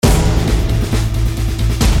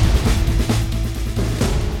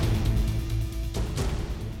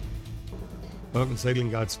Welcome to Settling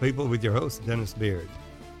God's People with your host, Dennis Beard.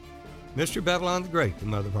 Mystery Babylon the Great, the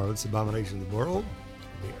mother of harlots, abomination of the world.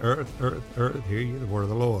 The earth, hear ye the word of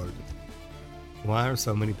the Lord. Why are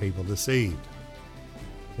so many people deceived?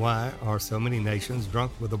 Why are so many nations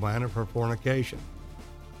drunk with the wine of her fornication?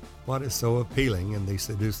 What is so appealing in these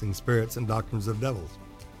seducing spirits and doctrines of devils?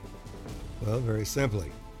 Well, very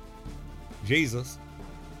simply, Jesus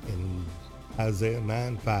in Isaiah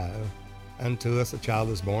 9:5, unto us a child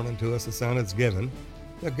is born, unto us a son is given,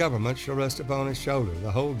 the government shall rest upon his shoulder. The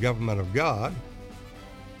whole government of God,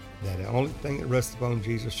 that the only thing that rests upon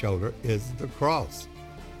Jesus' shoulder is the cross.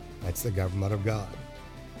 That's the government of God.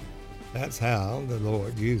 That's how the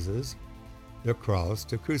Lord uses the cross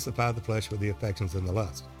to crucify the flesh with the affections and the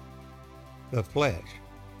lust. The flesh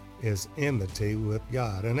is enmity with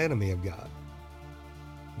God, an enemy of God.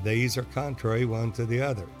 These are contrary one to the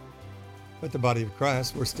other. But the body of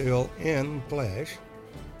Christ, we're still in flesh.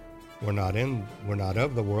 We're not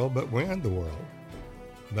of the world, but we're in the world.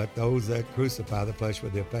 But those that crucify the flesh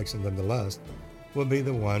with the affections and the lust will be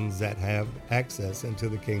the ones that have access into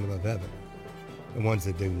the kingdom of heaven. The ones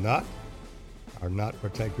that do not are not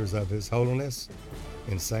partakers of his holiness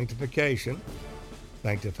in sanctification,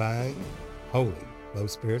 sanctifying, holy, both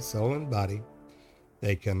spirit, soul, and body.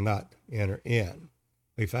 They cannot enter in.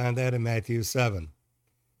 We find that in Matthew 7.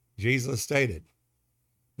 Jesus stated,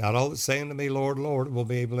 not all that say unto me, Lord, Lord, will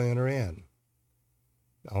be able to enter in.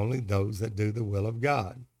 Only those that do the will of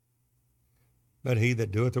God. But he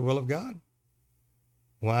that doeth the will of God,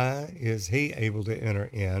 why is he able to enter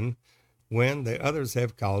in when the others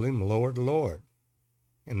have called him Lord, Lord?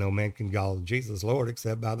 And no man can call Jesus Lord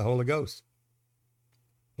except by the Holy Ghost.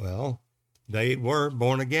 Well, they were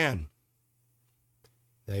born again.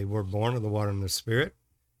 They were born of the water and the Spirit.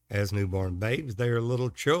 As newborn babes, their little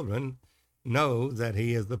children know that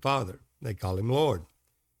he is the Father. They call him Lord.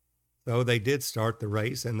 So they did start the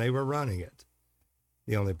race and they were running it.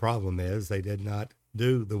 The only problem is they did not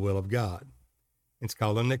do the will of God. It's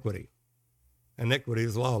called iniquity. Iniquity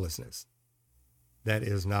is lawlessness. That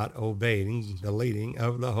is not obeying the leading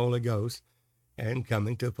of the Holy Ghost and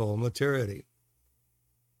coming to full maturity.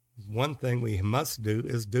 One thing we must do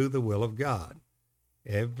is do the will of God.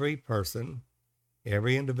 Every person,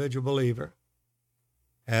 every individual believer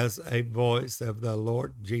has a voice of the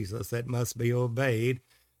Lord Jesus that must be obeyed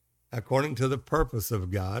according to the purpose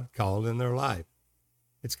of God called in their life.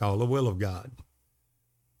 It's called the will of God.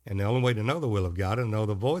 And the only way to know the will of God and know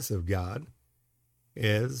the voice of God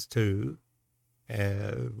is to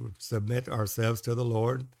submit ourselves to the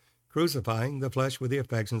Lord, crucifying the flesh with the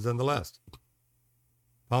affections and the lust.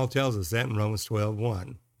 Paul tells us that in Romans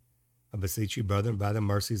 12:1. I beseech you, brethren, by the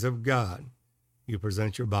mercies of God, you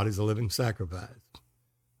present your bodies a living sacrifice,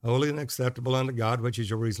 holy and acceptable unto God, which is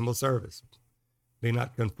your reasonable service. Be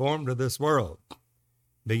not conformed to this world.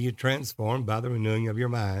 Be ye transformed by the renewing of your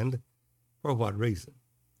mind. For what reason?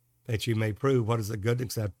 That you may prove what is the good,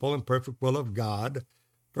 acceptable, and perfect will of God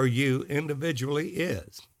for you individually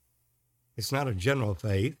is. It's not a general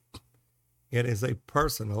faith. It is a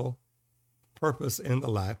personal purpose in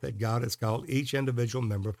the life that God has called each individual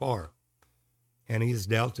member for. And he has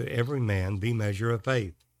dealt to every man the measure of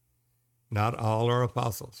faith. Not all are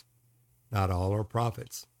apostles. Not all are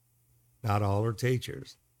prophets. Not all are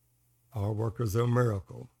teachers, or workers of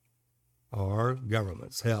miracle, or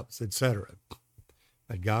governments, helps, etc.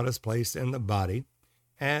 But God has placed in the body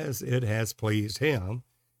as it has pleased him,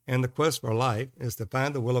 and the quest for life is to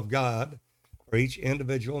find the will of God for each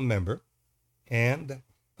individual member and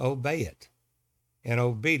obey it in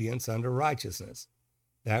obedience unto righteousness.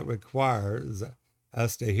 That requires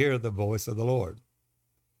us to hear the voice of the Lord.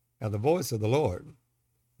 Now, the voice of the Lord,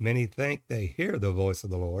 many think they hear the voice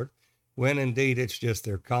of the Lord, when indeed it's just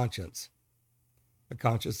their conscience. A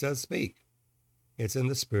conscience does speak. It's in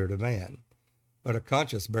the spirit of man. But a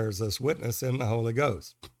conscience bears us witness in the Holy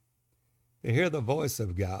Ghost. To hear the voice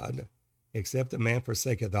of God, except a man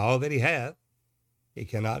forsaketh all that he hath, he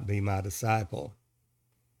cannot be my disciple.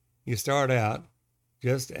 You start out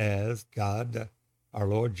just as God, our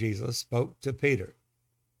Lord Jesus, spoke to Peter.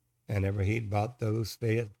 And ever he'd brought those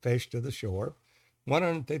fish to the shore,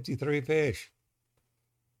 153 fish.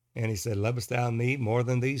 And he said, lovest thou me more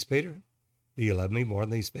than these, Peter? Do you love me more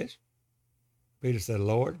than these fish? Peter said,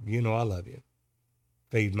 Lord, you know I love you.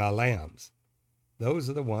 Feed my lambs. Those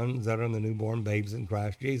are the ones that are the newborn babes in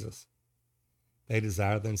Christ Jesus. They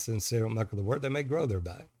desire the sincere milk of the word, they may grow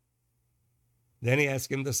thereby. Then he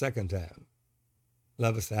asked him the second time,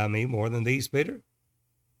 lovest thou me more than these, Peter?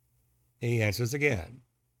 He answers again,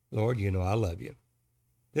 Lord, you know I love you.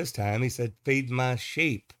 This time he said, feed my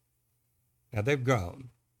sheep. Now they've grown.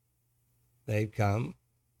 They've come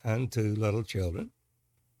unto little children,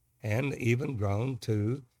 and even grown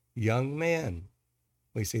to young men.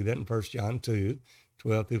 We see that in 1 John 2,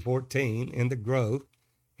 12 through 14, in the growth,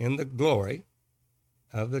 in the glory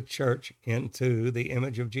of the church into the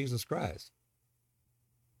image of Jesus Christ.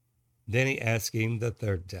 Then he asked him the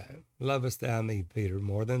third time, Lovest thou me, Peter,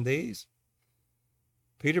 more than these?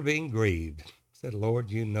 Peter, being grieved, said,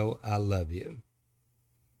 Lord, you know I love you.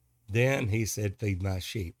 Then he said, Feed my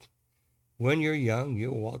sheep. When you're young,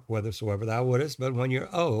 you'll walk whithersoever thou wouldest, but when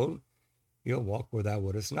you're old, you'll walk where thou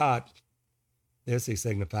wouldest not. This he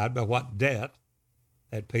signified by what death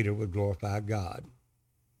that Peter would glorify God.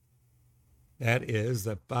 That is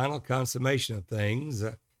the final consummation of things,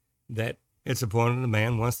 that it's appointed a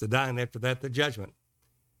man wants to die, and after that, the judgment.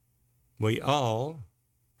 We all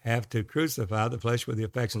have to crucify the flesh with the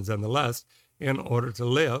affections and the lust in order to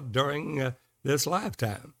live during this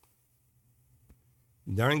lifetime.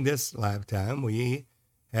 During this lifetime, we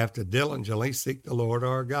have to diligently seek the Lord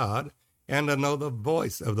our God and to know the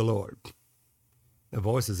voice of the Lord. The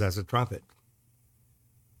voice is as a trumpet.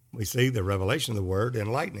 We see the revelation of the word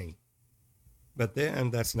in lightning, but then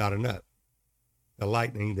that's not enough. The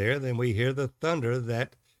lightning there, then we hear the thunder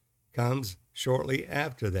that comes shortly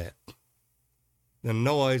after that. The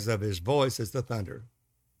noise of his voice is the thunder.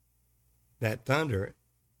 That thunder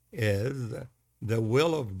is the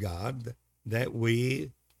will of God that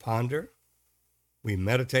we ponder, we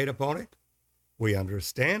meditate upon it, we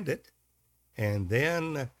understand it, and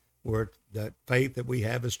then the faith that we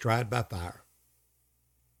have is tried by fire.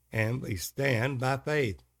 And we stand by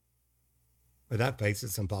faith. Without faith,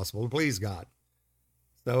 it's impossible to please God.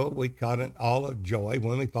 So we count it all of joy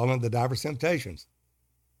when we fall into diverse temptations.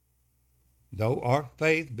 Though our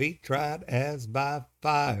faith be tried as by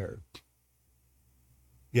fire,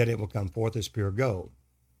 yet it will come forth as pure gold.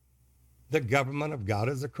 The government of God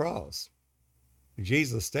is the cross.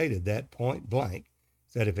 Jesus stated that point blank,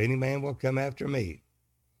 said, if any man will come after me,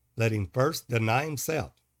 let him first deny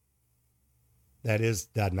himself. That is,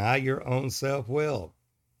 deny your own self-will.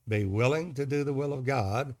 Be willing to do the will of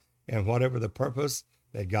God, and whatever the purpose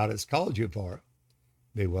that God has called you for,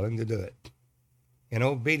 be willing to do it in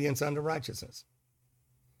obedience unto righteousness.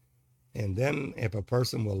 And then if a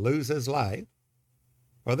person will lose his life,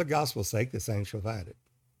 for the gospel's sake, the same shall find it.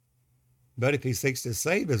 But if he seeks to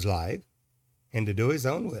save his life and to do his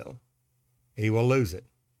own will, he will lose it.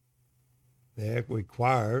 That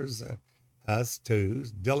requires us to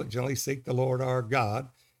diligently seek the Lord our God,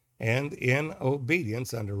 and in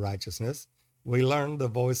obedience unto righteousness, we learn the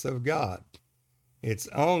voice of God. It's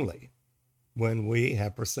only when we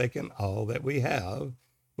have forsaken all that we have,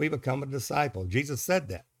 we become a disciple. Jesus said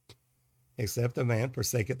that. Except a man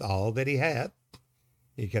forsaketh all that he hath,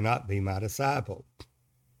 he cannot be my disciple.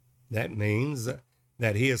 That means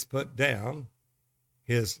that he has put down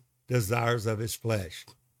his desires of his flesh.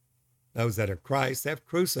 Those that are Christ have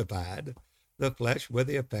crucified the flesh with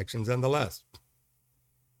the affections and the lust.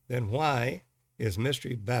 Then why is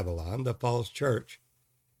Mystery Babylon, the false church,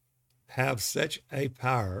 have such a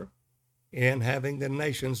power in having the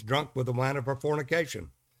nations drunk with the wine of her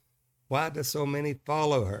fornication? Why do so many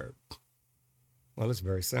follow her? Well, it's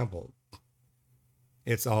very simple.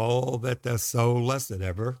 It's all that the soul lusted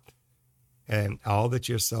ever, and all that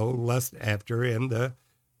your soul lust after in the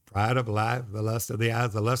pride of life, the lust of the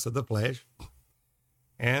eyes, the lust of the flesh.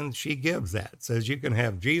 And she gives that, says you can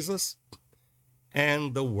have Jesus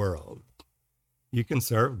and the world. You can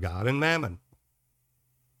serve God and mammon.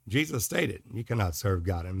 Jesus stated, you cannot serve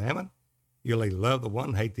God and mammon. You'll either love the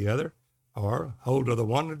one, hate the other, or hold to the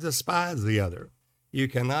one and despise the other. You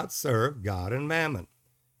cannot serve God and mammon.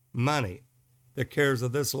 Money, the cares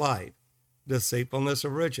of this life, deceitfulness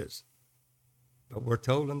of riches. But we're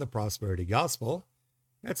told in the prosperity gospel,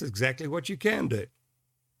 that's exactly what you can do.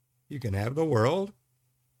 You can have the world,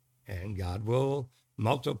 and God will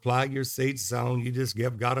multiply your seeds sown. You just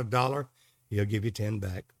give God $1, he'll give you 10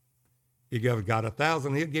 back. You give God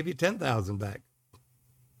 1,000, he'll give you 10,000 back.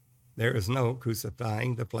 There is no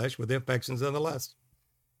crucifying the flesh with the affections of the lust.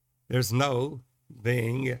 There's no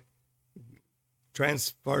being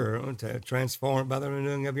transformed by the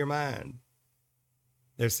renewing of your mind.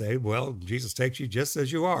 They say, well, Jesus takes you just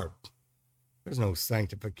as you are. There's no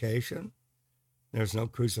sanctification. There's no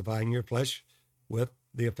crucifying your flesh with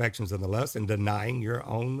the affections of the lust and denying your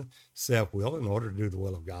own self-will in order to do the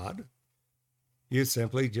will of God. You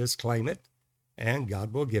simply just claim it, and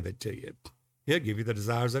God will give it to you. He'll give you the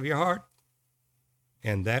desires of your heart.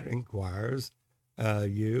 And that requires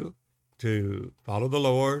you to follow the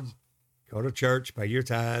Lord, go to church, pay your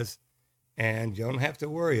tithes, and you don't have to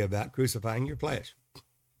worry about crucifying your flesh.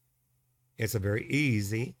 It's a very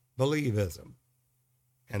easy believism.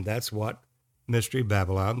 And that's what Mystery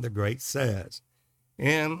Babylon the Great says.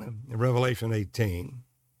 In Revelation 18,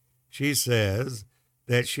 she says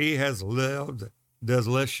that she has lived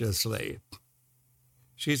deliciously.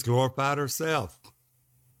 She's glorified herself.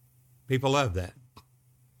 People love that.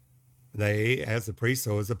 They, as the priest,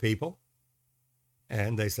 so as the people.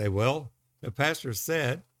 And they say, well, the pastor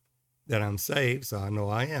said that I'm saved, so I know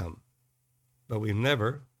I am. But we've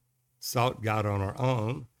never sought God on our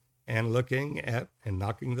own and looking at and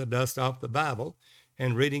knocking the dust off the Bible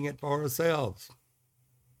and reading it for ourselves.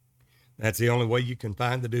 That's the only way you can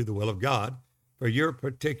find to do the will of God for your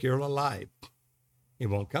particular life. It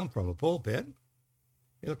won't come from a pulpit.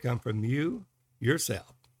 It'll come from you,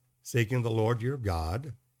 yourself, seeking the Lord your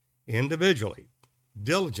God individually,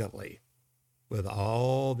 diligently, with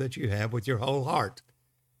all that you have, with your whole heart.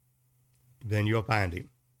 Then you'll find him.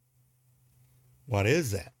 What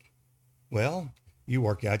is that? Well, you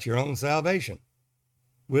work out your own salvation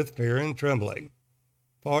with fear and trembling.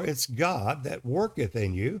 For it's God that worketh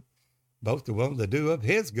in you, both to will and to do of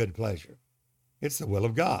his good pleasure. It's the will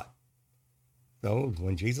of God. So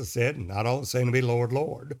when Jesus said, not all saying to me, Lord,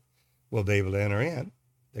 Lord, will be able to enter in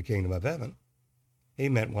the kingdom of heaven, he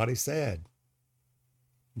meant what he said.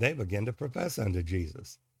 They began to profess unto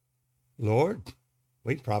Jesus, Lord,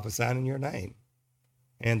 we prophesied in your name.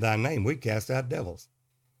 In thy name we cast out devils.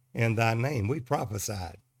 In thy name we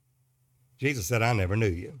prophesied. Jesus said, I never knew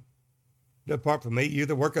you. Depart from me, you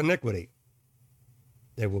that work iniquity.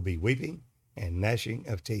 There will be weeping and gnashing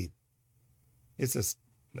of teeth. It's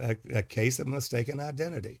a case of mistaken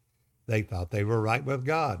identity. They thought they were right with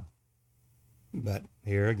God. But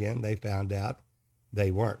here again, they found out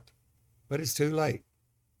they weren't. But it's too late.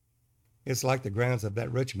 It's like the grounds of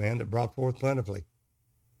that rich man that brought forth plentifully.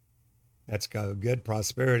 That's a good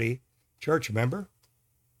prosperity church member.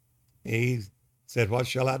 He said, what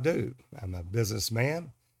shall I do? I'm a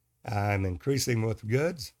businessman. I'm increasing with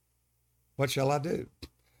goods. What shall I do?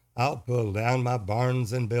 I'll pull down my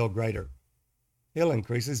barns and build greater. He'll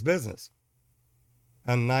increase his business.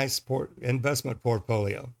 A nice investment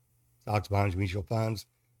portfolio. Stocks, bonds, mutual funds,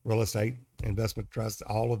 real estate, investment trusts,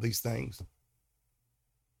 all of these things.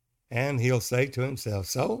 And he'll say to himself,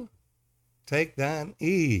 soul, take thine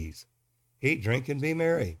ease. Eat, drink, and be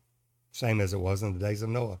merry. Same as it was in the days of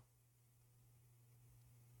Noah.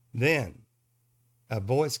 Then a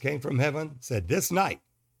voice came from heaven, said, this night,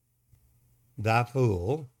 thy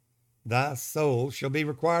fool, thy soul shall be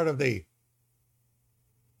required of thee.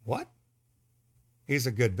 What? He's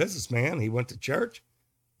a good businessman. He went to church,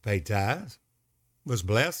 paid tithes, was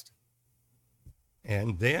blessed.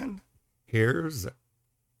 And then here's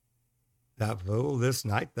thy fool, this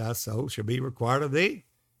night thy soul shall be required of thee.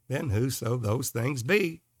 Then whoso those things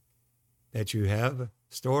be that you have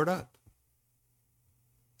stored up.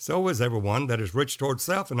 So is everyone that is rich toward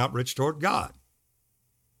self and not rich toward God.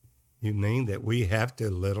 You mean that we have to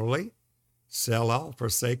literally sell all,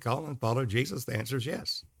 forsake all, and follow Jesus? The answer is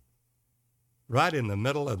yes. Right in the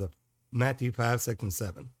middle of the Matthew 5, 6, and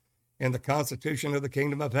 7, in the constitution of the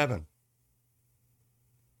kingdom of heaven.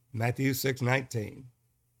 Matthew 6:19,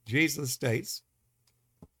 Jesus states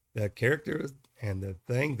the character and the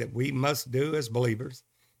thing that we must do as believers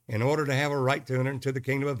in order to have a right to enter into the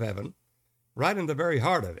kingdom of heaven, right in the very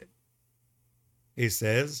heart of it. He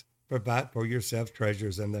says, provide for yourselves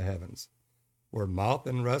treasures in the heavens, where moth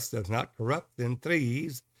and rust does not corrupt, and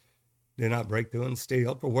thieves do not break through and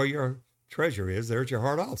steal. For where your treasure is, there's your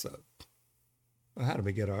heart also. Well, how do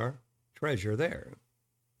we get our treasure there?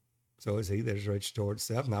 So is he that is rich toward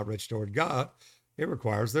self, not rich toward God. It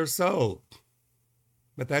requires their soul.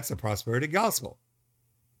 But that's the prosperity gospel.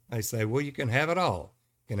 They say, well, you can have it all.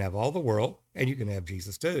 You can have all the world, and you can have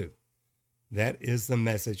Jesus too. That is the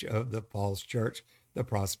message of the false church, the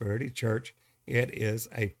prosperity church. It is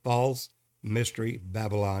a false mystery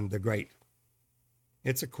Babylon the Great.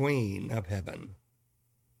 It's a queen of heaven.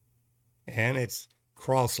 And it's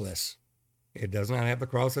crossless. It does not have the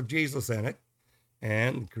cross of Jesus in it.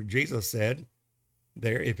 And Jesus said,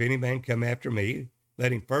 there, if any man come after me,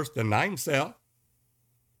 let him first deny himself,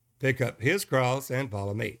 pick up his cross, and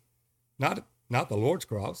follow me. Not the Lord's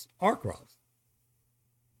cross, our cross.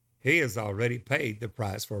 He has already paid the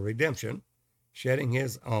price for redemption, shedding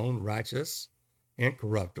his own righteous,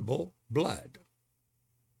 incorruptible blood,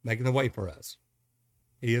 making the way for us.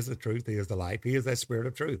 He is the truth. He is the life. He is that spirit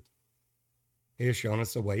of truth. He has shown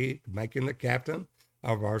us the way, making the captain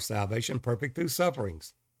of our salvation perfect through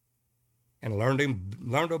sufferings, and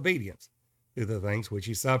learned obedience through the things which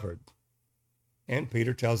he suffered. And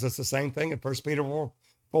Peter tells us the same thing in 1 Peter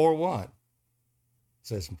 4:1. It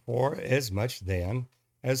says, for as much then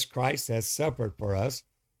as Christ has suffered for us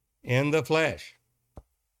in the flesh.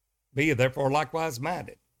 Be ye therefore likewise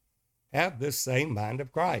minded. Have this same mind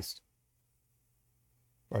of Christ.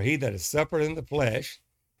 For he that has suffered in the flesh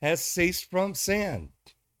has ceased from sin.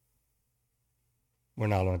 We're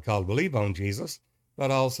not only called to believe on Jesus,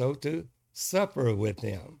 but also to suffer with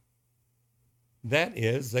him. That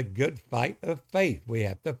is the good fight of faith. We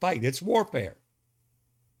have to fight. It's warfare.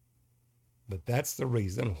 But that's the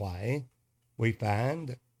reason why we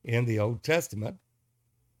find in the Old Testament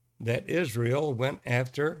that Israel went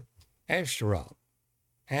after Ashtaroth,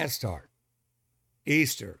 Astarte,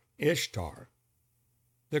 Easter, Ishtar,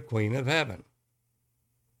 the queen of heaven.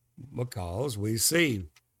 Because we see,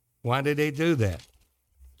 why did they do that?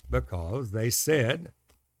 Because they said,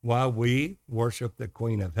 while we worship the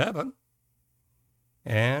queen of heaven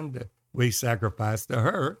and we sacrifice to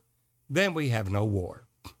her, then we have no war.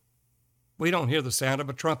 We don't hear the sound of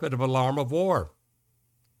a trumpet of alarm of war.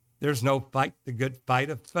 There's no fight, the good fight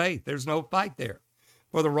of faith. There's no fight there.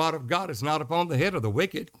 For the rod of God is not upon the head of the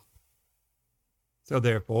wicked. So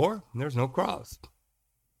therefore, there's no cross.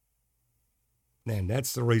 And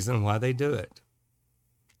that's the reason why they do it.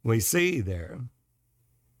 We see there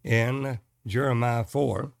in Jeremiah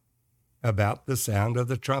 4 about the sound of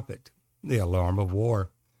the trumpet, the alarm of war.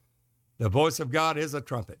 The voice of God is a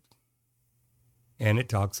trumpet. And it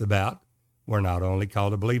talks about we're not only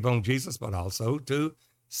called to believe on Jesus, but also to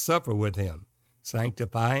suffer with him,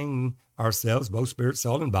 sanctifying ourselves, both spirit,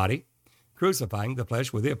 soul, and body, crucifying the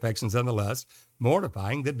flesh with the affections and the lusts,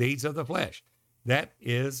 mortifying the deeds of the flesh. That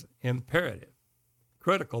is imperative,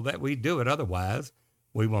 critical that we do it. Otherwise,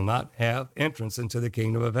 we will not have entrance into the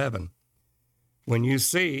kingdom of heaven. When you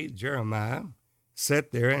see Jeremiah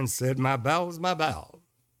sit there and said, my bowels, my bowels,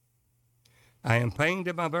 I am pained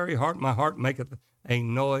in my very heart maketh a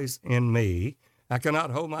noise in me. I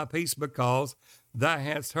cannot hold my peace because thou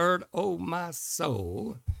hast heard, O my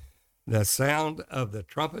soul, the sound of the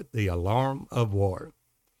trumpet, the alarm of war.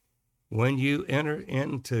 When you enter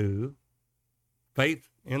into faith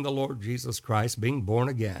in the Lord Jesus Christ, being born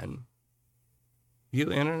again,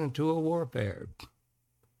 you enter into a warfare.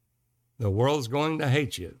 The world's going to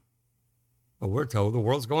hate you, but we're told the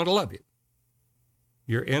world's going to love you.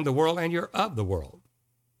 You're in the world and you're of the world.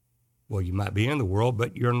 Well, you might be in the world,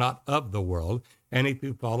 but you're not of the world. And if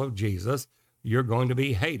you follow Jesus, you're going to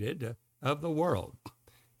be hated of the world.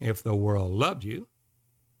 If the world loved you,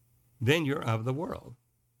 then you're of the world.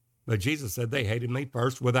 But Jesus said they hated me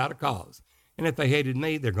first without a cause. And if they hated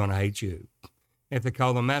me, they're going to hate you. If they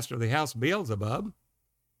call the master of the house Beelzebub,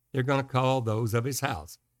 they're going to call those of his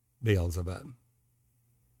house Beelzebub.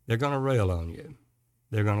 They're going to rail on you.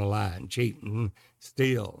 They're going to lie and cheat and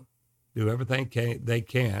steal, do everything they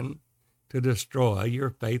can to destroy your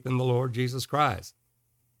faith in the Lord Jesus Christ.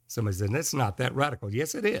 Somebody said, it's not that radical.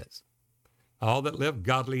 Yes, it is. All that live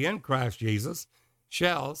godly in Christ Jesus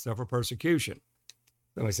shall suffer persecution.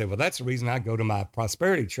 Somebody said, well, that's the reason I go to my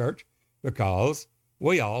prosperity church, because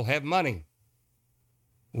we all have money.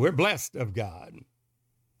 We're blessed of God.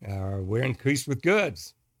 We're increased with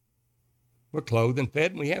goods. We're clothed and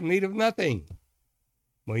fed, and we have need of nothing.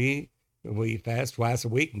 We fast twice a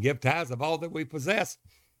week and give tithes of all that we possess,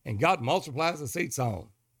 and God multiplies the seed sown.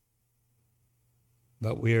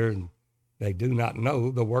 But they do not know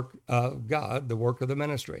the work of God, the work of the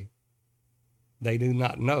ministry. They do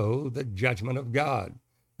not know the judgment of God,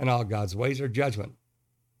 and all God's ways are judgment.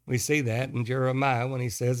 We see that in Jeremiah when he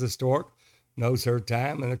says the stork knows her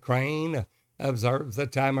time and the crane observes the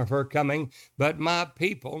time of her coming, but my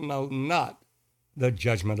people know not the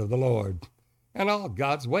judgment of the Lord. And all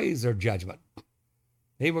God's ways are judgment.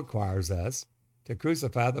 He requires us to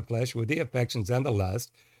crucify the flesh with the affections and the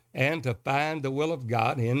lust, and to find the will of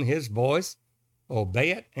God in his voice,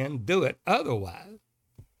 obey it, and do it. Otherwise,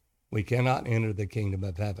 we cannot enter the kingdom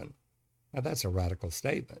of heaven. Now, that's a radical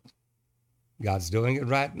statement. God's doing it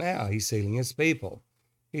right now. He's sealing his people.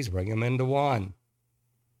 He's bringing them into one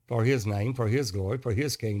for his name, for his glory, for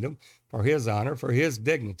his kingdom, for his honor, for his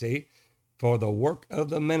dignity, for the work of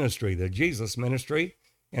the ministry, the Jesus ministry,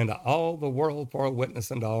 into all the world for a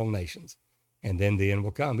witness unto all nations. And then the end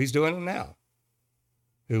will come. He's doing it now.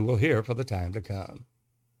 Who will hear for the time to come?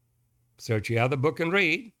 Search ye out the book and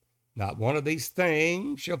read. Not one of these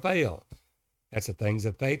things shall fail. That's the things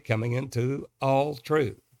of faith, coming into all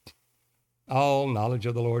truth, all knowledge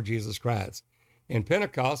of the Lord Jesus Christ. In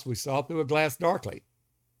Pentecost, we saw through a glass darkly.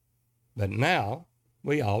 But now,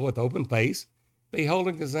 we all with open face,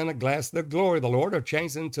 beholding as in a glass the glory of the Lord, are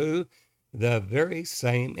changed into the very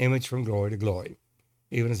same image from glory to glory,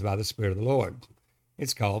 even as by the Spirit of the Lord.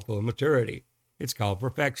 It's called full maturity. It's called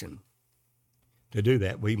perfection. To do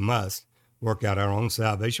that, we must work out our own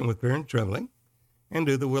salvation with fear and trembling and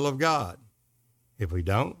do the will of God. If we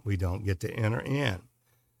don't get to enter in.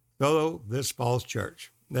 So this false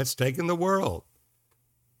church that's taken the world,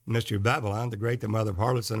 Mystery Babylon, the great, the mother of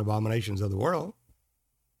harlots and abominations of the world,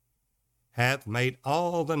 hath made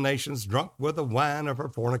all the nations drunk with the wine of her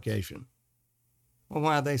fornication. Well,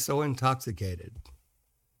 why are they so intoxicated?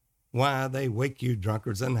 Why they wake you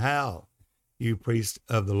drunkards and howl, you priests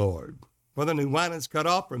of the Lord? For the new wine is cut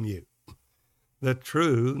off from you. The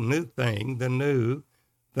true new thing, the new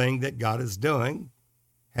thing that God is doing,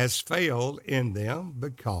 has failed in them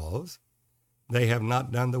because they have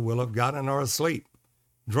not done the will of God and are asleep,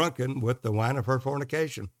 drunken with the wine of her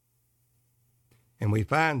fornication. And we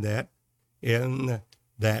find that in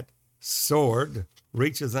that sword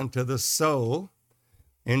reaches unto the soul.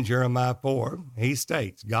 In Jeremiah 4, he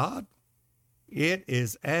states, God, it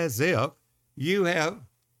is as if you have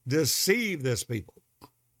deceived this people,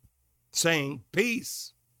 saying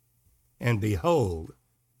peace, and behold,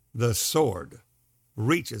 the sword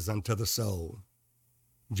reaches unto the soul.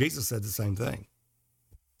 Jesus said the same thing.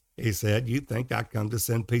 He said, you think I come to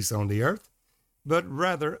send peace on the earth, but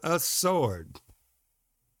rather a sword.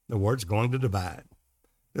 The word's going to divide,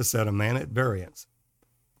 to set a man at variance.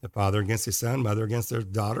 The father against his son, mother against their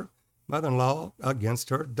daughter, mother-in-law against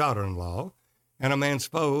her daughter-in-law, and a man's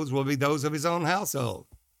foes will be those of his own household.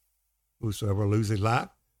 Whosoever loses life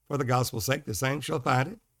for the gospel's sake, the same shall find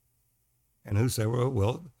it. And whosoever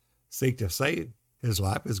will seek to save his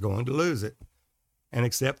life is going to lose it. And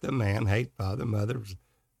except the man hate father, mothers,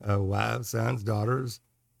 wives, sons, daughters,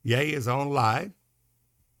 yea, his own life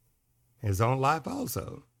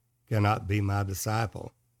also cannot be my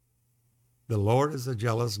disciple. The Lord is a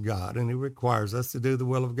jealous God, and he requires us to do the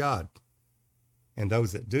will of God. And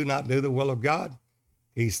those that do not do the will of God,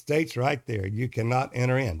 he states right there, you cannot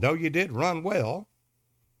enter in. Though you did run well,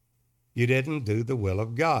 you didn't do the will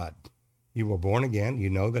of God. You were born again. You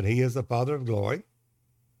know that he is the Father of glory.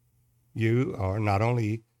 You are not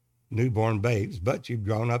only newborn babes, but you've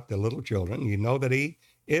grown up to little children. You know that he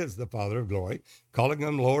is the Father of glory, calling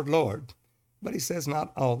him Lord, Lord. But he says,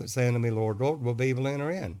 not all that say unto me, Lord, Lord, will be able to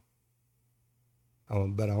enter in,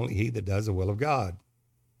 but only he that does the will of God.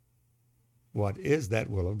 What is that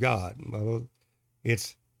will of God? Well,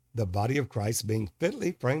 it's the body of Christ being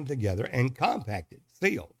fitly framed together and compacted,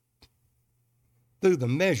 sealed, through the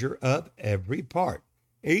measure of every part.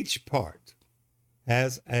 Each part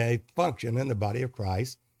has a function in the body of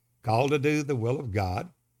Christ, called to do the will of God,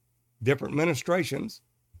 different ministrations,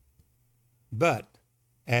 but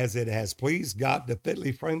as it has pleased God to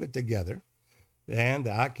fitly frame it together, and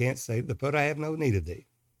I can't say to the foot, I have no need of thee.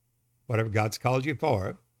 Whatever God's called you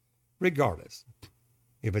for, regardless,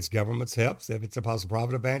 if it's government's helps, if it's apostle,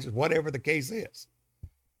 prophet, evangelist, whatever the case is,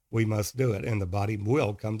 we must do it, and the body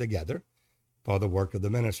will come together for the work of the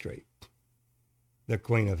ministry. The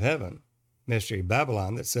Queen of Heaven, Mystery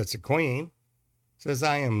Babylon, that sits a queen, says,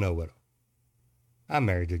 I am no widow. I'm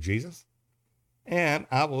married to Jesus, and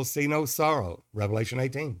I will see no sorrow, Revelation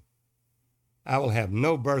 18. I will have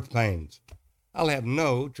no birth pains. I'll have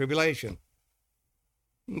no tribulation.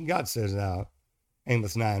 God says now,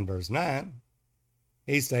 Amos 9, verse 9,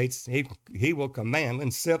 he states he will command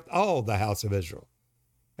and sift all the house of Israel.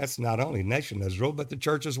 That's not only nation Israel, but the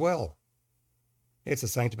church as well. It's a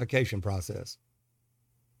sanctification process.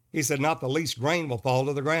 He said, not the least grain will fall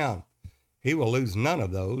to the ground. He will lose none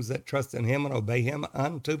of those that trust in him and obey him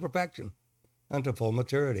unto perfection, unto full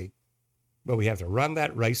maturity. But we have to run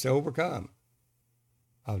that race to overcome.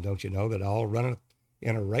 Oh, don't you know that all run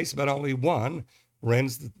in a race, but only one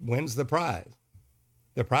wins the prize.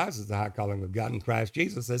 The prize is the high calling of God in Christ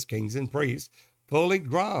Jesus as kings and priests, fully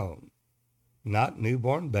grown, not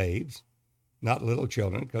newborn babes, not little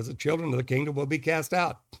children, because the children of the kingdom will be cast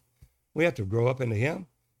out. We have to grow up into him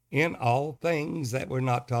in all things that we're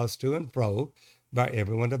not tossed to and fro by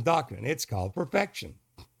every wind of doctrine. It's called perfection.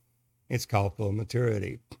 It's called full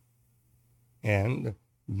maturity. And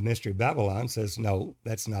Mystery Babylon says, no,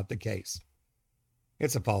 that's not the case.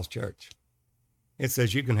 It's a false church. It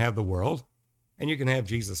says you can have the world and you can have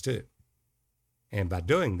Jesus too. And by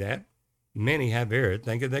doing that, many have erred,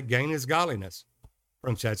 thinking that gain is godliness.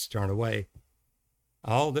 From such turn away.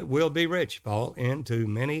 All that will be rich fall into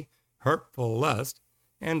many hurtful lusts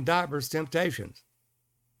and divers temptations.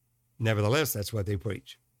 Nevertheless, that's what they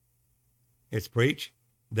preach. It's preach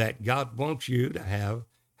that God wants you to have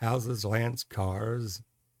houses, lands, cars,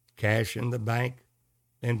 cash in the bank,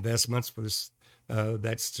 investments for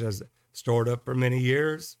that's stored up for many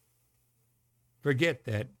years. Forget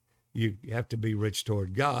that you have to be rich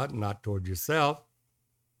toward God, not toward yourself.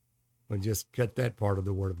 We'll just cut that part of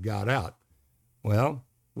the Word of God out. Well,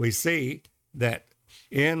 we see that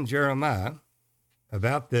in Jeremiah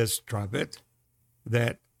about this trumpet,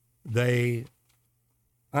 that they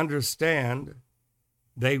understand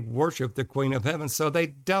they worship the Queen of Heaven so they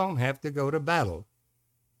don't have to go to battle.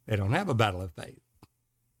 They don't have a battle of faith.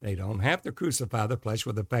 They don't have to crucify the flesh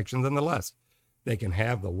with affections and the lust. They can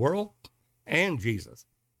have the world and Jesus.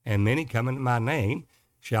 And many coming in my name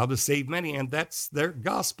shall deceive many, and that's their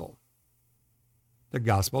gospel. The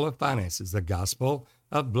gospel of finances, the gospel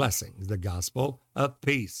of blessings, the gospel of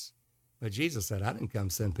peace. But Jesus said, I didn't come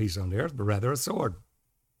to send peace on the earth, but rather a sword.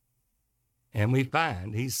 And we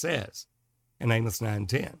find, he says in Amos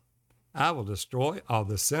 9:10, I will destroy all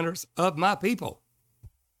the sinners of my people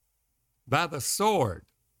by the sword.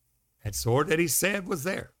 That sword that he said was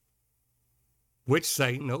there, which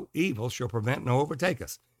say no evil shall prevent nor overtake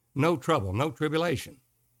us. No trouble, no tribulation.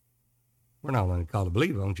 We're not only called to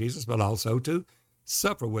believe on Jesus, but also to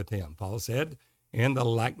suffer with him. Paul said, in the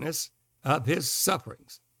likeness of his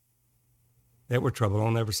sufferings. They were troubled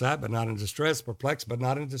on every side, but not in distress, perplexed, but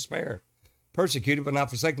not in despair. Persecuted, but not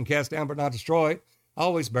forsaken, cast down, but not destroyed.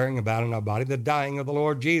 Always bearing about in our body the dying of the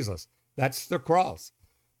Lord Jesus. That's the cross.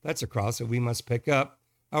 That's a cross that we must pick up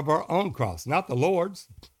of our own cross, not the Lord's.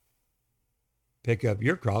 Pick up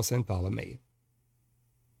your cross and follow me.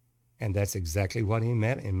 And that's exactly what he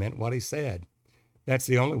meant, and meant what he said. That's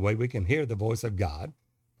the only way we can hear the voice of God.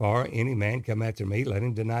 For any man come after me, let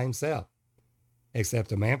him deny himself.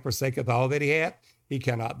 Except a man forsaketh all that he hath, he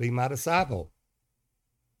cannot be my disciple.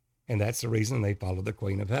 And that's the reason they follow the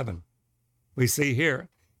Queen of Heaven. We see here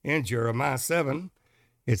in Jeremiah 7,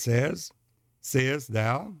 it says, seest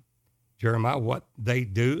thou, Jeremiah, what they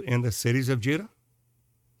do in the cities of Judah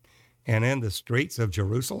and in the streets of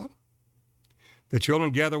Jerusalem? The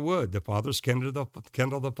children gather wood, the fathers kindle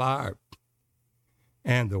the fire,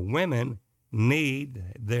 and the women knead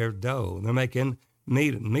their dough. They're making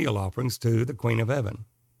meal offerings to the Queen of Heaven.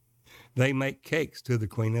 They make cakes to the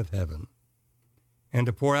Queen of Heaven, and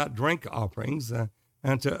to pour out drink offerings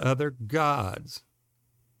unto other gods,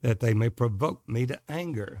 that they may provoke me to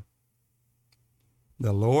anger.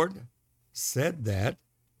 The Lord said that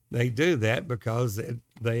they do that because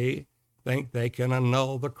they think they can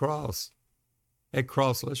annul the cross, a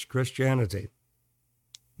crossless Christianity.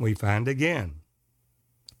 We find again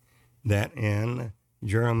that in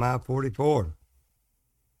Jeremiah 44,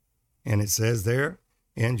 and it says there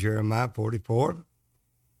in Jeremiah 44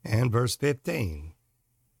 and verse 15.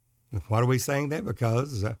 Why are we saying that?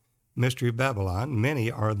 Because Mystery Babylon, many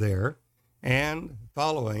are there and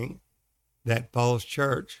following that false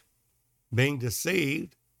church, being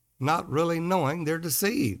deceived, not really knowing they're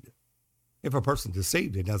deceived. If a person's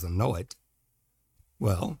deceived, he doesn't know it.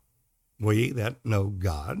 Well, we that know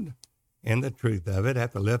God and the truth of it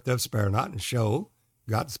have to lift up, spare not, and show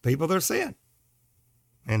God's people their sin.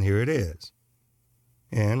 And here it is.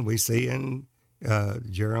 And we see in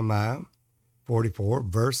Jeremiah 44,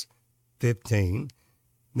 verse 15,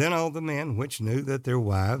 then all the men which knew that their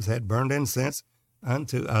wives had burned incense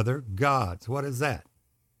unto other gods. What is that?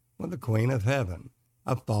 Well, the Queen of Heaven,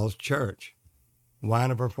 a false church,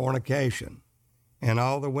 wine of her fornication, and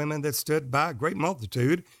all the women that stood by, a great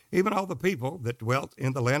multitude, even all the people that dwelt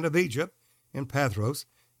in the land of Egypt, in Pathros,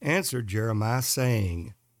 answered Jeremiah,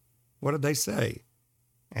 saying, what did they say?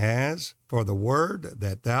 As for the word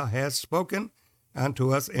that thou hast spoken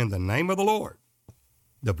unto us in the name of the Lord,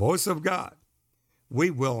 the voice of God,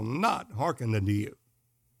 we will not hearken unto you.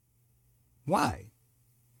 Why?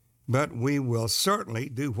 But we will certainly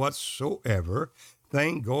do whatsoever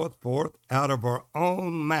thing goeth forth out of our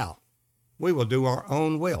own mouth. We will do our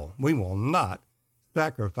own will. We will not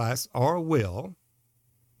sacrifice our will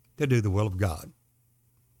to do the will of God.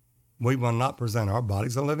 We will not present our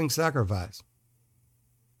bodies a living sacrifice.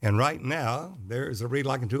 And right now, there is a reed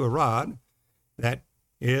like unto a rod that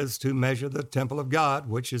is to measure the temple of God,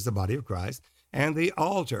 which is the body of Christ, and the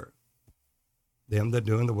altar, them that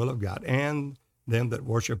do in the will of God, and them that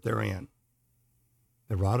worship therein.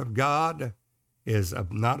 The rod of God is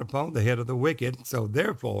not upon the head of the wicked, so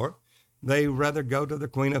therefore they rather go to the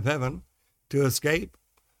Queen of Heaven to escape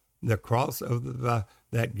the cross of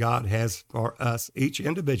that God has for us, each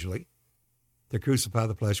individually, to crucify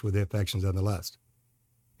the flesh with the affections and the lust.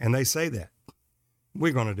 And they say that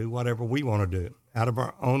we're going to do whatever we want to do out of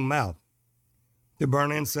our own mouth, to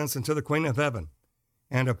burn incense unto the Queen of Heaven,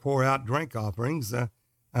 and to pour out drink offerings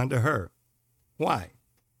unto her. Why?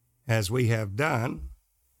 As we have done,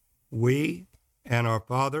 we and our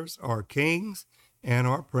fathers, our kings and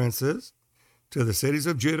our princes, to the cities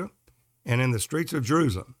of Judah and in the streets of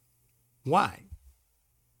Jerusalem. Why?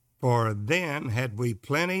 For then had we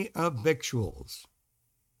plenty of victuals,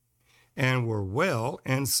 and were well,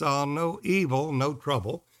 and saw no evil, no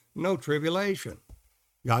trouble, no tribulation.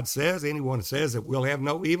 God says, anyone who says that we'll have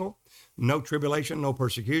no evil, no tribulation, no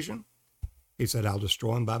persecution, he said, I'll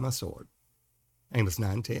destroy him by my sword. Amos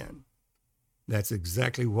 9:10. That's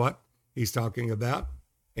exactly what he's talking about.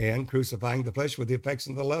 And crucifying the flesh with the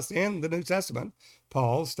affections of the lust in the New Testament,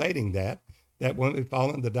 Paul stating that when we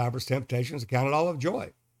fall into diverse temptations, count it all of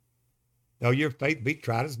joy. Though your faith be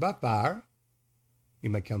tried as by fire, you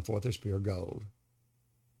may come forth as pure gold.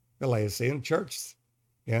 The Laodicean church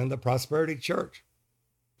and the prosperity church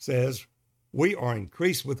says, we are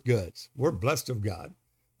increased with goods. We're blessed of God.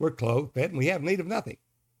 We're clothed, fed, and we have need of nothing.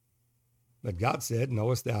 But God said,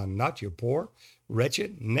 knowest thou not you're poor,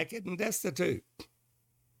 wretched, naked, and destitute?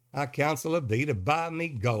 I counsel of thee to buy me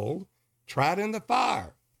gold, tried in the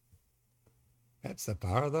fire. That's the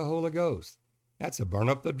fire of the Holy Ghost. That's to burn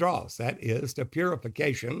up the dross. That is to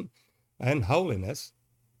purification and holiness,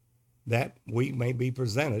 that we may be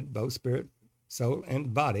presented, both spirit, soul,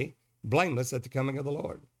 and body, blameless at the coming of the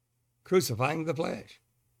Lord. Crucifying the flesh.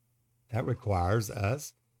 That requires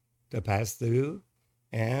us to pass through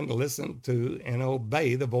and listen to and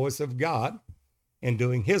obey the voice of God in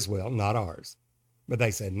doing his will, not ours. But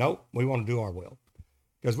they said, nope, we want to do our will.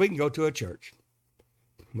 Because we can go to a church.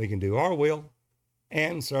 We can do our will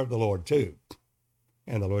and serve the Lord too.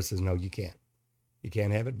 And the Lord says, no, you can't. You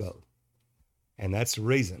can't have it both. And that's the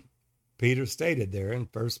reason Peter stated there in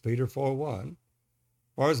 1 Peter 4:1,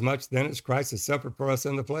 for as much then as Christ has suffered for us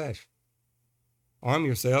in the flesh, arm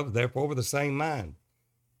yourselves therefore with the same mind,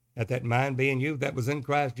 that mind be in you that was in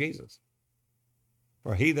Christ Jesus.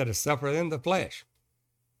 For he that has suffered in the flesh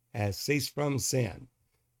has ceased from sin.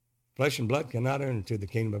 Flesh and blood cannot enter into the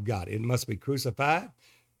kingdom of God. It must be crucified,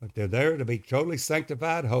 but they're there to be totally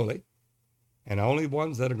sanctified, holy. And the only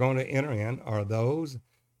ones that are going to enter in are those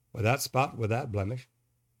without spot, without blemish.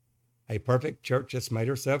 A perfect church that's made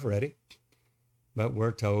herself ready. But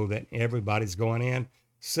we're told that everybody's going in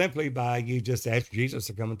simply by you just ask Jesus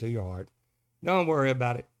to come into your heart. Don't worry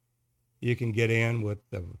about it. You can get in with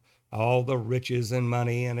all the riches and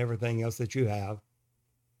money and everything else that you have.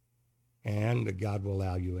 And God will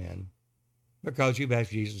allow you in because you've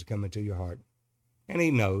asked Jesus to come into your heart. And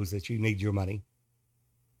he knows that you need your money.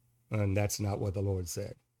 And that's not what the Lord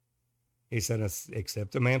said. He said,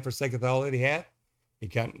 except a man forsaketh all that he hath, he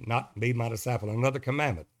cannot be my disciple. Another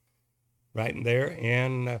commandment right in there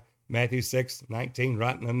in Matthew 6:19,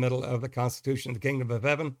 right in the middle of the Constitution of the Kingdom of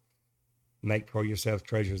Heaven. Make for yourselves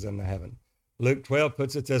treasures in the heaven. Luke 12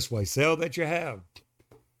 puts it this way, sell that you have,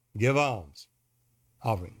 give alms,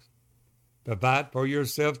 offerings. Provide for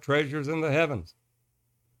yourself treasures in the heavens,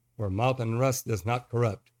 where moth and rust does not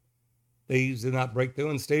corrupt. Thieves do not break through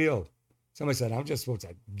and steal. Somebody said, I'm just supposed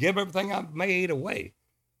to give everything I've made away.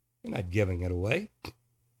 You're not giving it away.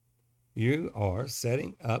 You are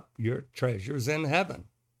setting up your treasures in heaven.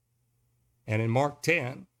 And in Mark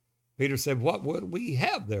 10, Peter said, what would we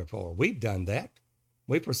have therefore? We've done that.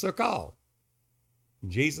 We forsook all.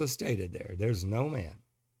 Jesus stated there's no man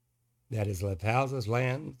that has left houses,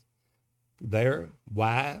 lands, their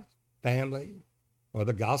wife, family, for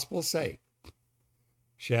the gospel's sake,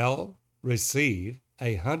 shall receive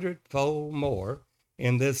 100-fold more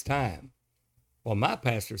in this time. Well, my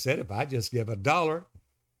pastor said if I just give $1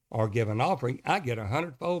 or give an offering, I get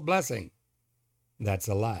 100-fold blessing. That's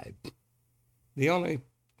a lie. The only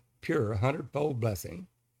pure 100-fold blessing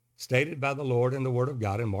stated by the Lord in the Word of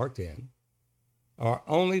God in Mark 10 are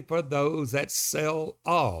only for those that sell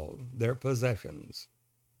all their possessions.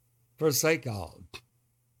 Forsake all.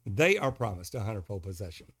 They are promised 100-fold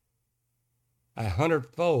possession.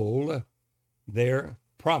 100-fold their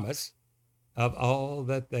promise of all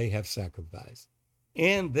that they have sacrificed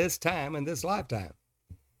in this time, in this lifetime.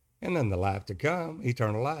 And then the life to come,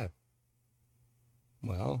 eternal life.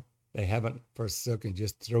 Well, they haven't forsaken,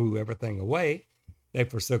 just threw everything away. They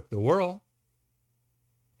forsook the world.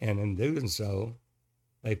 And in doing so,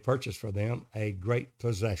 they purchased for them a great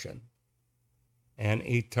possession, an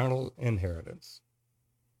eternal inheritance.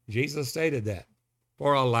 Jesus stated that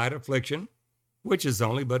for a light affliction, which is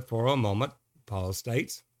only but for a moment, Paul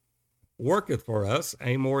states, worketh for us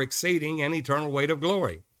a more exceeding and eternal weight of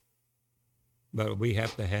glory. But we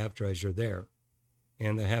have to have treasure there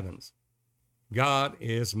in the heavens. God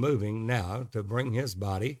is moving now to bring his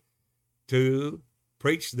body to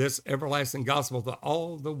preach this everlasting gospel to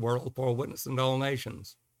all the world for a witness in all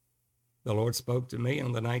nations. The Lord spoke to me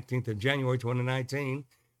on the 19th of January, 2019,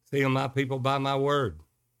 seal my people by my word.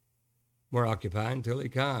 We're occupying until he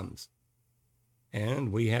comes.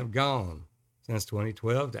 And we have gone since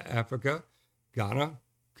 2012 to Africa, Ghana,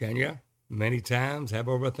 Kenya, many times, have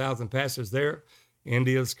over 1,000 pastors there.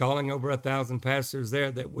 India's calling over 1,000 pastors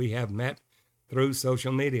there that we have met through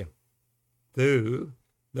social media, through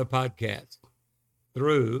the podcast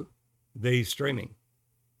through the streaming.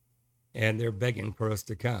 And they're begging for us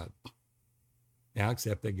to come. Now,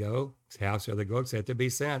 except they go, how shall they go except to be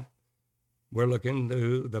sent? We're looking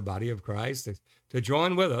to the body of Christ to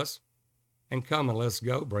join with us and come and let's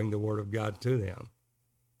go bring the word of God to them.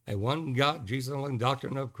 A one God, Jesus only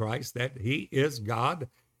doctrine of Christ, that he is God.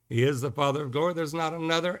 He is the Father of glory. There's not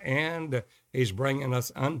another, and he's bringing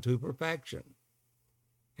us unto perfection.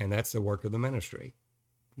 And that's the work of the ministry.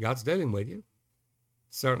 God's dealing with you.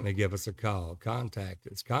 Certainly give us a call. Contact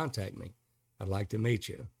us. Contact me. I'd like to meet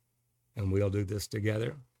you. And we'll do this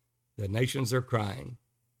together. The nations are crying.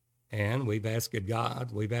 And we've asked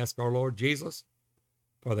God, we've asked our Lord Jesus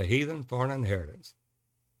for the heathen for an inheritance.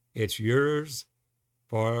 It's yours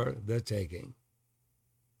for the taking.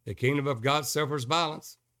 The kingdom of God suffers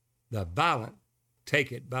violence. The violent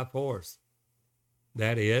take it by force.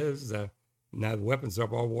 That is, now the weapons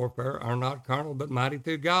of our warfare are not carnal, but mighty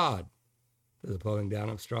through God, to the pulling down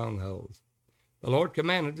of strongholds. The Lord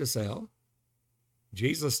commanded to sell.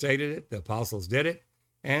 Jesus stated it, the apostles did it,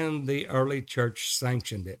 and the early church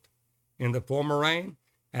sanctioned it. In the former reign,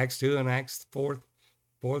 Acts 2 and Acts 4th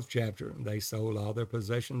chapter, they sold all their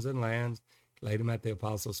possessions and lands, laid them at the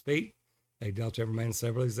apostles' feet. They dealt every man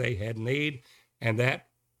severally as they had need, and that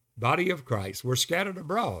body of Christ were scattered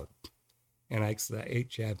abroad in Acts the 8th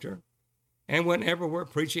chapter, and went everywhere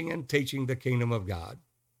preaching and teaching the kingdom of God.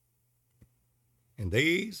 And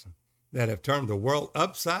these that have turned the world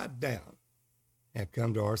upside down have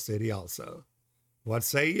come to our city also. What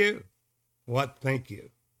say you? What think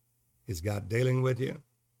you? Is God dealing with you?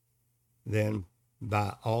 Then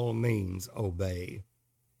by all means obey.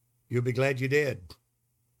 You'll be glad you did.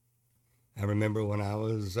 I remember when I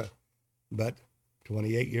was but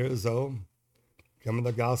 28 years old, coming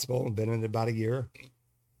to the gospel, been in it about a year,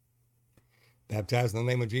 baptized in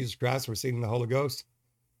the name of Jesus Christ, receiving the Holy Ghost.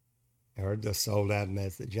 I heard the sold out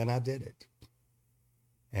message, and I did it.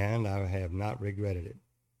 And I have not regretted it.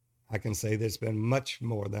 I can say there's been much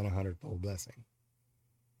more than 100-fold blessing.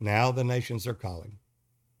 Now the nations are calling.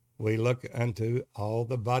 We look unto all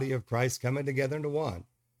the body of Christ coming together into one,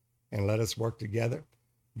 and let us work together,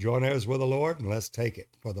 join heirs with the Lord, and let's take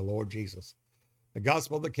it for the Lord Jesus. The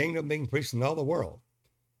gospel of the kingdom being preached in all the world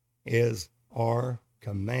is our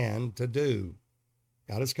command to do.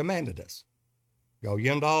 God has commanded us. Go ye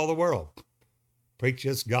into all the world. Preach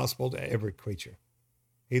this gospel to every creature.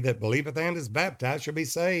 He that believeth and is baptized shall be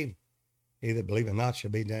saved. He that believeth not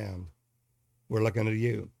shall be damned. We're looking at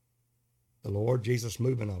you. The Lord Jesus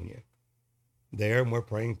moving on you. There, and we're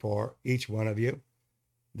praying for each one of you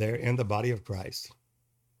there in the body of Christ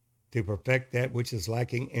to perfect that which is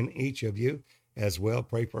lacking in each of you. As well,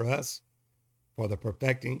 pray for us for the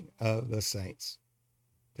perfecting of the saints,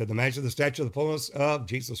 to the measure of the stature of the fullness of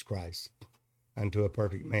Jesus Christ, unto a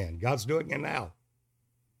perfect man. God's doing it now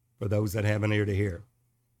for those that have an ear to hear.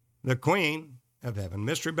 The queen of heaven,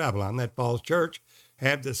 Mystery Babylon, that false church,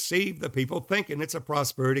 have deceived the people thinking it's a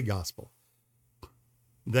prosperity gospel.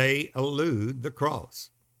 They elude the cross.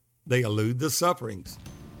 They elude the sufferings.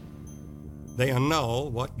 They annul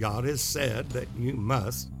what God has said, that you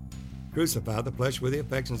must crucify the flesh with the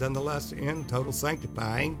affections and the lust, in total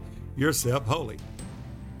sanctifying yourself holy.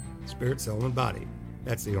 Spirit, soul, and body.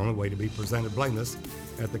 That's the only way to be presented blameless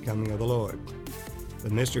at the coming of the Lord. The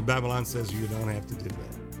Mystery Babylon says you don't have to do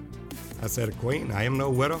that. I said, a queen, I am no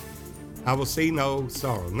widow. I will see no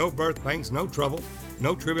sorrow, no birth pangs, no trouble,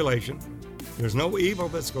 no tribulation. There's no evil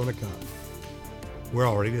that's going to come. We're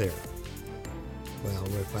already there. Well,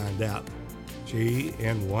 we'll find out. She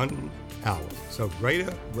in 1 hour, so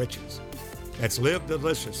greater riches, that's lived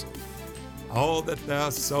deliciously. All that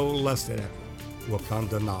thou so lusted after will come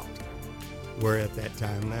to naught. We're at that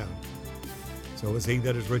time now. So is he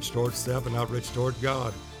that is rich towards self and not rich toward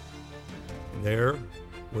God. There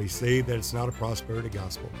we see that it's not a prosperity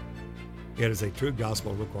gospel. It is a true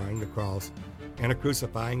gospel requiring the cross and a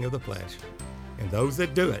crucifying of the flesh. And those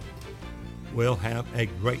that do it will have a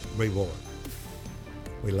great reward.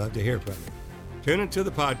 We love to hear from you. Tune into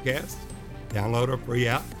the podcast. Download our free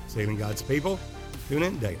app, Sealing God's People. Tune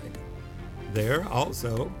in daily. There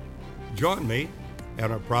also, join me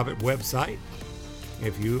at our private website.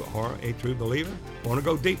 If you are a true believer, want to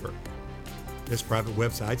go deeper, this private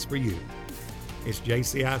website's for you. It's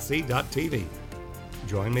jcic.tv.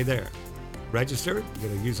 Join me there. Register, get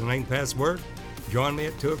a username, password. Join me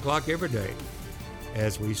at 2 o'clock every day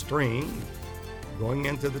as we stream, going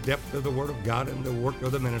into the depth of the Word of God and the work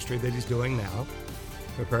of the ministry that he's doing now,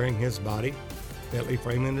 preparing his body, fitly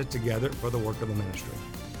framing it together for the work of the ministry.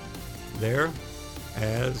 There,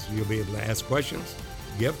 as you'll be able to ask questions,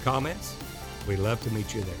 give comments. We'd love to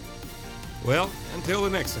meet you there. Well, until the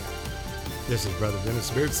next time, this is Brother Dennis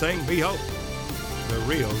Beard saying, behold the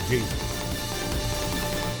real Jesus.